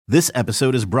This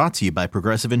episode is brought to you by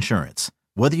Progressive Insurance.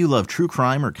 Whether you love true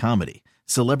crime or comedy,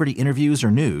 celebrity interviews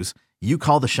or news, you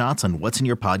call the shots on what's in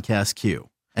your podcast queue.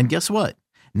 And guess what?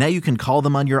 Now you can call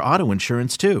them on your auto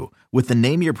insurance too with the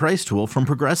Name Your Price tool from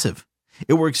Progressive.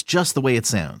 It works just the way it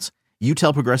sounds. You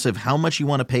tell Progressive how much you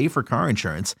want to pay for car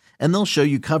insurance, and they'll show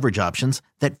you coverage options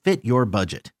that fit your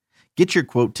budget. Get your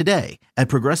quote today at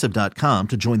Progressive.com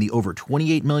to join the over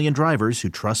 28 million drivers who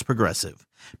trust Progressive.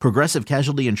 Progressive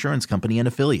Casualty Insurance Company and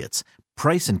Affiliates.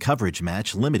 Price and coverage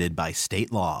match limited by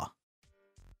state law.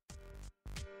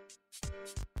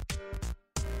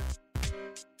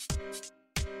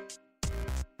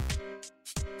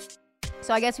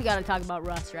 So I guess we got to talk about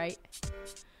Russ, right?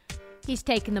 He's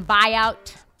taken the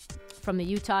buyout from the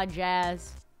Utah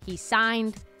Jazz. He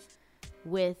signed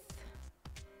with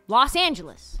Los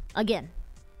Angeles again.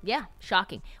 Yeah,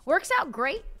 shocking. Works out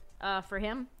great for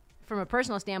him from a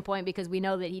personal standpoint because we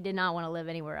know that he did not want to live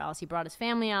anywhere else. He brought his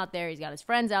family out there. He's got his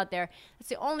friends out there. That's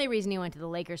the only reason he went to the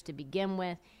Lakers to begin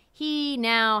with. He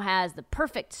now has the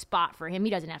perfect spot for him.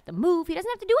 He doesn't have to move. He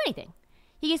doesn't have to do anything.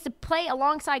 He gets to play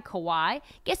alongside Kawhi.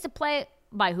 Gets to play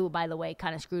by who, by the way,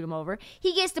 kind of screwed him over.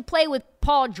 He gets to play with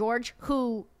Paul George,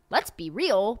 who, let's be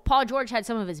real, Paul George had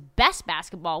some of his best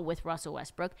basketball with Russell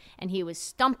Westbrook, and he was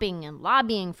stumping and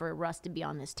lobbying for Russ to be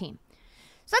on this team.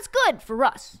 So that's good for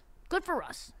Russ. Good for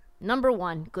Russ. Number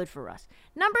one, good for Russ.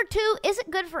 Number two, is it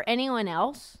good for anyone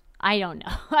else? I don't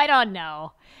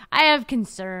know. I have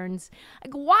concerns.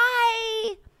 Like,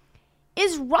 why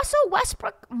is Russell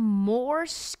Westbrook more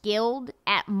skilled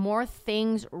at more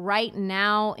things right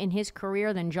now in his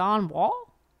career than John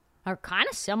Wall? Are kind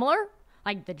of similar.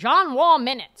 Like the John Wall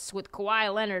minutes with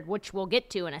Kawhi Leonard, which we'll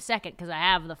get to in a second because I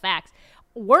have the facts,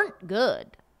 weren't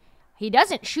good. He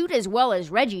doesn't shoot as well as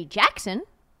Reggie Jackson.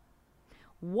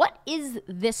 What is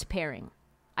this pairing?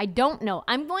 I don't know.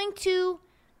 I'm going to,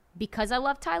 because I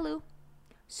love Ty Lue,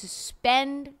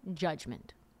 suspend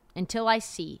judgment until I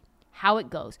see how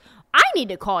it goes. I need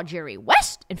to call Jerry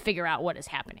West and figure out what is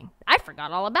happening. I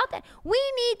forgot all about that. We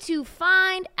need to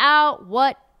find out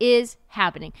what is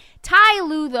happening. Ty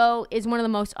Lue, though, is one of the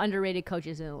most underrated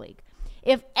coaches in the league.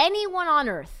 If anyone on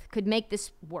earth could make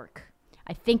this work,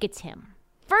 I think it's him.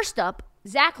 First up,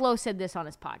 Zach Lowe said this on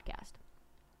his podcast.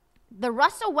 The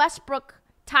Russell Westbrook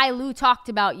Ty Lue talked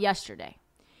about yesterday.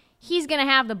 He's going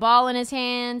to have the ball in his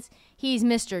hands. He's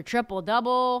Mr.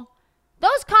 Triple-Double.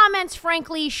 Those comments,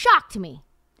 frankly, shocked me.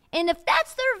 And if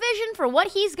that's their vision for what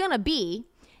he's going to be,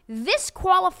 this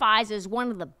qualifies as one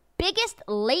of the biggest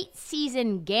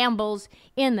late-season gambles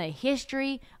in the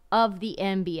history of the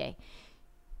NBA.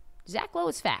 Zach Lowe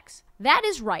is facts. That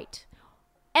is right.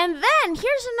 And then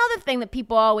here's another thing that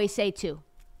people always say, too.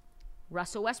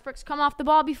 Russell Westbrook's come off the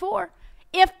ball before.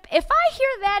 If I hear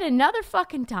that another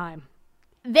fucking time,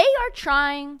 they are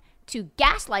trying to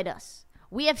gaslight us.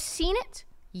 We have seen it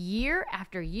year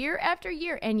after year after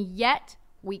year, and yet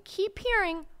we keep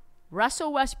hearing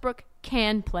Russell Westbrook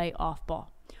can play off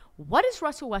ball. What is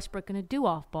Russell Westbrook going to do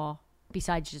off ball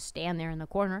besides just stand there in the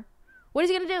corner? What is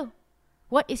he going to do?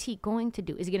 What is he going to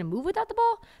do? Is he going to move without the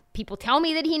ball? People tell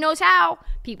me that he knows how.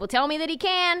 People tell me that he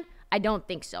can. I don't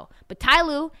think so. But Ty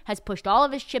Lue has pushed all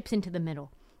of his chips into the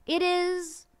middle. It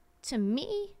is, to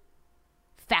me,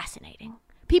 fascinating.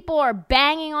 People are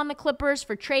banging on the Clippers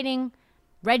for trading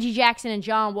Reggie Jackson and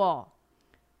John Wall.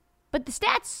 But the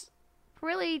stats,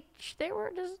 really, they were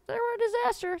a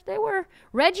disaster. They were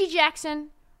Reggie Jackson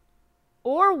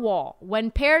or Wall,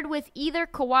 when paired with either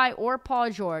Kawhi or Paul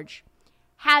George,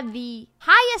 had the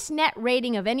highest net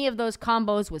rating of any of those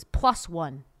combos was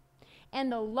 +1.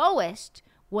 And the lowest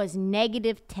was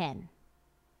 -10.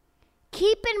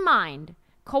 Keep in mind,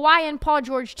 Kawhi and Paul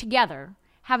George together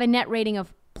have a net rating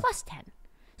of +10.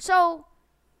 So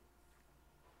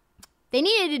they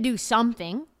needed to do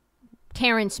something.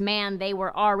 Terrence Mann, they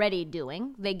were already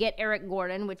doing. They get Eric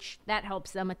Gordon, which that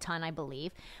helps them a ton, I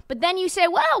believe. But then you say,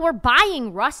 well, we're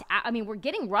buying Russ. We're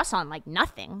getting Russ on like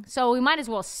nothing. So we might as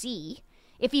well see.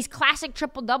 If he's classic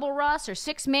triple-double Russ or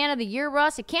sixth man of the year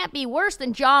Russ, it can't be worse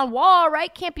than John Wall,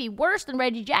 right? Can't be worse than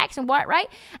Reggie Jackson, right?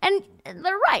 And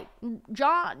they're right.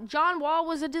 John Wall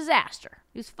was a disaster.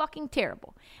 He was fucking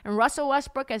terrible. And Russell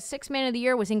Westbrook as sixth man of the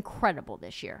year was incredible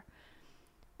this year.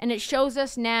 And it shows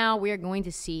us now we are going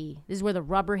to see, this is where the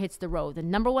rubber hits the road. The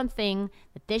number one thing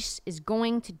that this is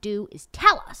going to do is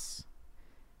tell us,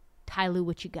 Ty Lue,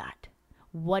 what you got?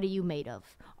 What are you made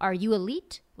of? Are you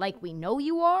elite like we know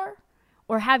you are?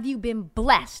 Or have you been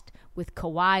blessed with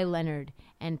Kawhi Leonard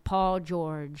and Paul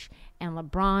George and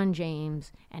LeBron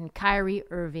James and Kyrie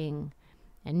Irving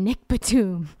and Nick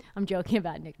Batum? I'm joking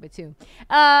about Nick Batum.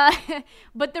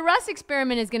 But the Russ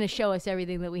experiment is going to show us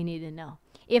everything that we need to know.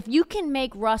 If you can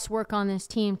make Russ work on this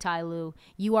team, Ty Lue,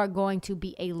 you are going to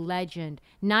be a legend,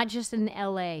 not just in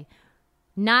LA,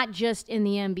 not just in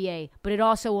the NBA, but it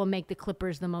also will make the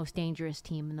Clippers the most dangerous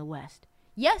team in the West.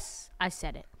 Yes, I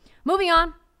said it. Moving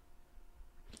on.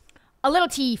 A little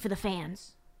tea for the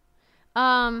fans.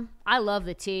 I love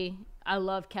the tea. I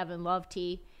love Kevin Love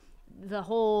tea. The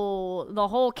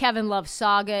whole Kevin Love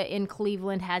saga in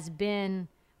Cleveland has been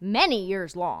many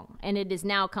years long, and it has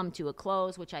now come to a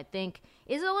close, which I think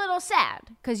is a little sad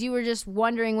because you were just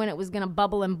wondering when it was going to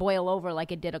bubble and boil over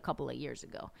like it did a couple of years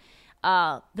ago.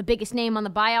 The biggest name on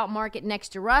the buyout market next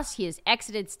to Russ, he has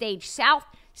exited stage South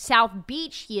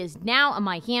Beach. He is now a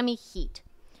Miami Heat.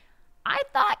 I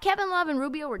thought Kevin Love and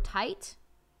Rubio were tight.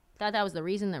 Thought that was the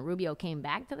reason that Rubio came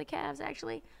back to the Cavs,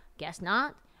 actually. Guess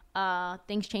not.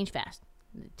 Things change fast.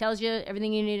 It tells you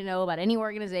everything you need to know about any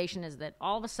organization is that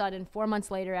all of a sudden, 4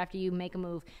 months later after you make a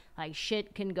move, like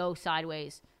shit can go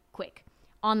sideways quick.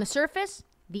 On the surface,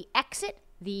 the exit,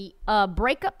 the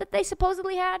breakup that they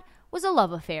supposedly had was a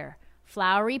love affair.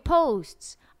 Flowery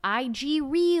posts, IG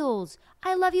reels,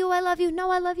 I love you,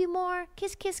 no, I love you more,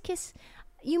 kiss, kiss, kiss.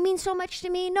 You mean so much to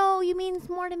me. No, you mean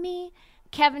more to me.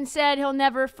 Kevin said he'll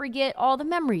never forget all the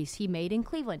memories he made in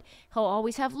Cleveland. He'll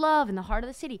always have love in the heart of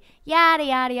the city. Yada,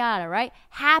 yada, yada, right?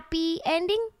 Happy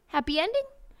ending? Happy ending?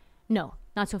 No,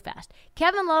 not so fast.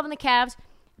 Kevin Love and the Cavs,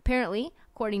 apparently,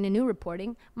 according to new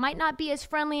reporting, might not be as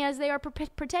friendly as they are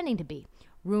pretending to be.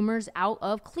 Rumors out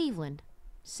of Cleveland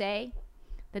say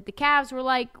that the Cavs were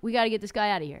like, we got to get this guy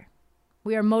out of here.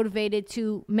 We are motivated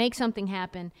to make something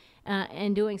happen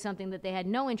and doing something that they had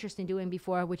no interest in doing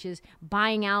before, which is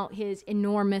buying out his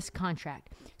enormous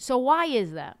contract. So why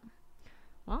is that?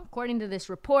 Well, according to this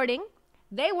reporting,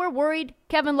 they were worried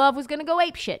Kevin Love was going to go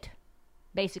apeshit,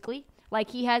 basically, like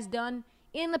he has done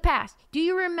in the past. Do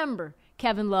you remember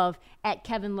Kevin Love at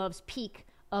Kevin Love's peak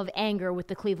of anger with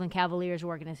the Cleveland Cavaliers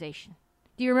organization?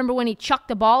 Do you remember when he chucked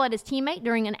the ball at his teammate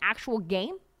during an actual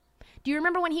game? Do you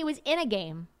remember when he was in a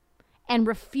game and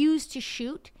refused to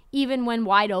shoot even when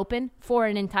wide open for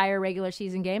an entire regular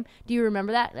season game? Do you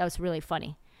remember that? That was really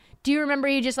funny. Do you remember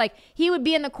he would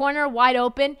be in the corner wide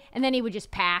open and then he would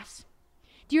just pass?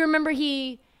 Do you remember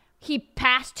he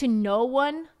passed to no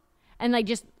one and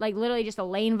literally just a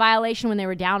lane violation when they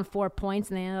were down 4 points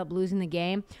and they ended up losing the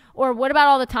game? Or what about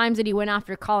all the times that he went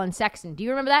after Colin Sexton? Do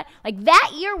you remember that?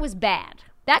 That year was bad.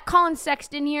 That Colin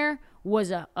Sexton year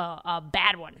was a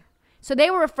bad one. So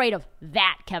they were afraid of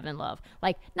that Kevin Love.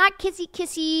 Not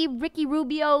kissy, Ricky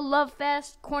Rubio, love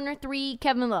fest, corner three,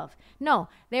 Kevin Love. No,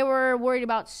 they were worried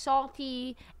about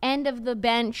salty, end of the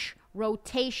bench,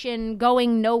 rotation,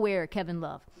 going nowhere Kevin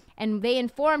Love. And they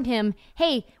informed him,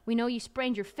 hey, we know you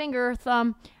sprained your finger or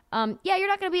thumb. You're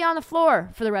not going to be on the floor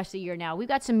for the rest of the year now. We've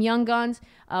got some young guns.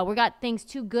 We got things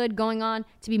too good going on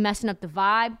to be messing up the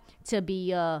vibe, to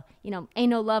be, ain't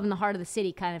no love in the heart of the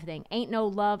city kind of thing. Ain't no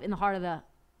love in the heart of the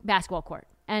basketball court.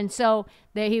 And so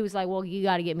he was like, well, you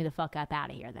got to get me the fuck up out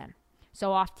of here then.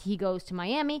 So off he goes to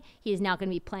Miami. He is now going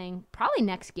to be playing probably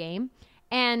next game.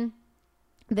 And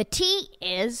the tea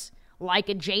is, like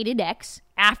a jaded ex,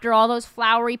 after all those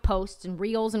flowery posts and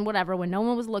reels and whatever, when no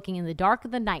one was looking in the dark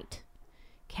of the night,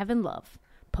 Kevin Love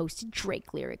posted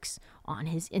Drake lyrics on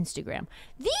his Instagram.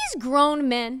 These grown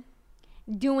men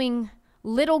doing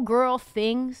little girl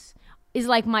things is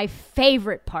my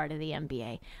favorite part of the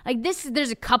NBA.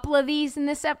 There's a couple of these in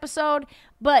this episode,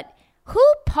 but who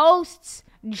posts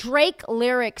Drake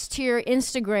lyrics to your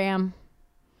Instagram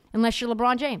unless you're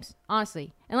LeBron James?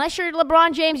 Honestly, unless you're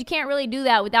LeBron James, you can't really do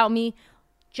that without me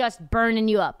just burning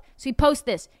you up. So he posts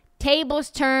this: tables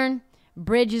turn,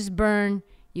 bridges burn,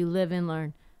 you live and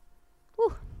learn.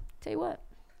 Whew, tell you what,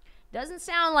 doesn't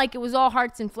sound like it was all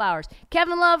hearts and flowers.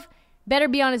 Kevin Love better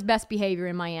be on his best behavior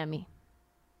in Miami.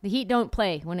 The Heat don't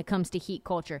play when it comes to Heat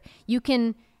culture. You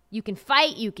can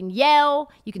fight, you can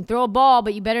yell, you can throw a ball,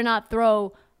 but you better not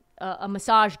throw a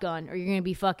massage gun or you're going to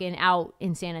be fucking out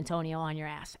in San Antonio on your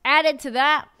ass. Added to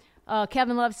that,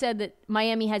 Kevin Love said that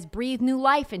Miami has breathed new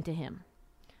life into him.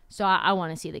 So I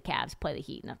want to see the Cavs play the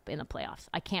Heat in the playoffs.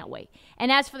 I can't wait.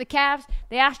 And as for the Cavs,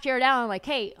 they asked Jared Allen,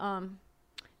 hey,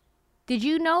 did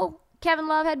you know Kevin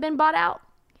Love had been bought out?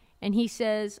 And he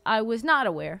says, I was not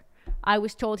aware. I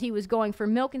was told he was going for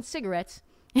milk and cigarettes,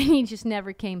 and he just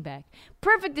never came back.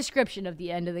 Perfect description of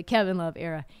the end of the Kevin Love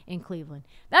era in Cleveland.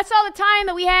 That's all the time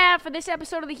that we have for this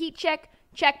episode of the Heat Check.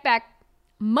 Check back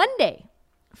Monday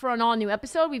for an all-new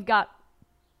episode. We've got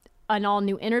an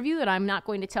all-new interview that I'm not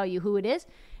going to tell you who it is,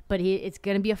 but it's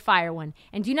going to be a fire one.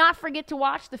 And do not forget to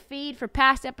watch the feed for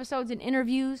past episodes and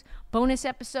interviews, bonus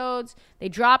episodes. They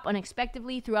drop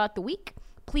unexpectedly throughout the week.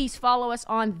 Please follow us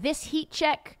on This Heat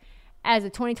Check as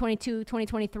the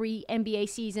 2022-2023 NBA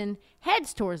season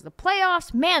heads towards the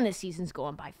playoffs. Man, this season's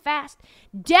going by fast.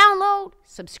 Download,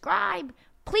 subscribe,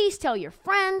 please tell your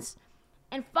friends,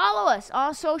 and follow us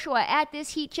on social at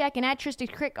This Heat Check and at Tristan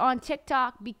Crick on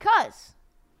TikTok, because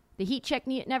the Heat Check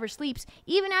never sleeps,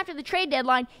 even after the trade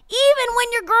deadline, even when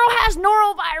your girl has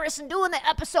norovirus and doing the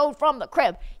episode from the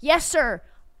crib. Yes, sir,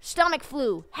 stomach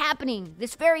flu happening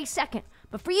this very second.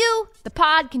 But for you, the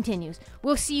pod continues.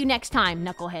 We'll see you next time,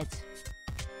 knuckleheads.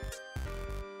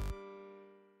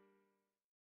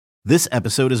 This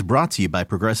episode is brought to you by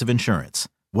Progressive Insurance.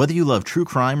 Whether you love true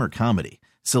crime or comedy,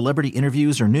 celebrity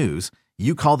interviews or news,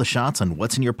 you call the shots on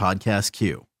what's in your podcast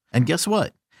queue. And guess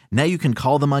what? Now you can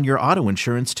call them on your auto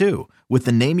insurance too, with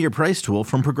the Name Your Price tool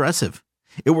from Progressive.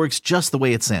 It works just the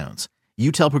way it sounds.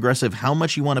 You tell Progressive how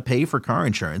much you want to pay for car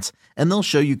insurance, and they'll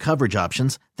show you coverage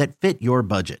options that fit your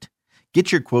budget.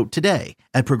 Get your quote today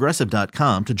at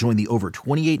Progressive.com to join the over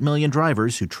 28 million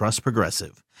drivers who trust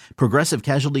Progressive. Progressive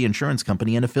Casualty Insurance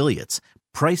Company and Affiliates.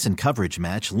 Price and coverage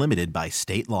match limited by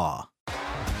state law.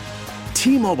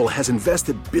 T-Mobile has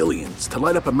invested billions to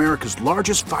light up America's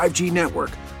largest 5G network,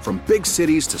 from big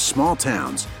cities to small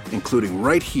towns, including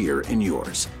right here in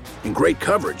yours. And great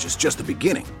coverage is just the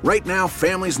beginning. Right now,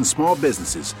 families and small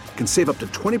businesses can save up to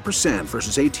 20%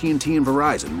 versus AT&T and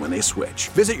Verizon when they switch.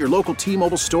 Visit your local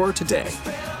T-Mobile store today.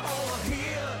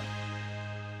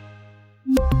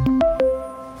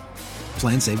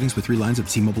 Plan savings with 3 lines of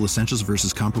T-Mobile Essentials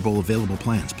versus comparable available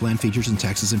plans. Plan features and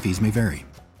taxes and fees may vary.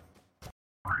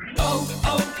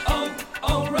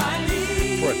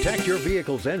 Protect your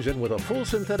vehicle's engine with a full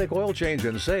synthetic oil change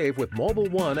and save with Mobil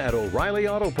 1 at O'Reilly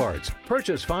Auto Parts.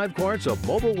 Purchase 5 quarts of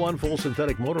Mobil 1 full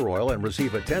synthetic motor oil and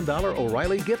receive a $10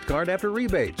 O'Reilly gift card after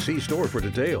rebate. See store for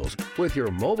details. With your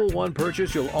Mobil 1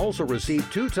 purchase, you'll also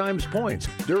receive 2 times points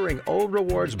during O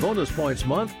Rewards Bonus Points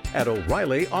Month at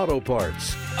O'Reilly Auto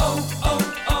Parts.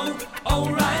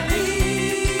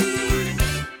 O'Reilly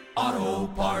Auto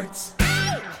Parts.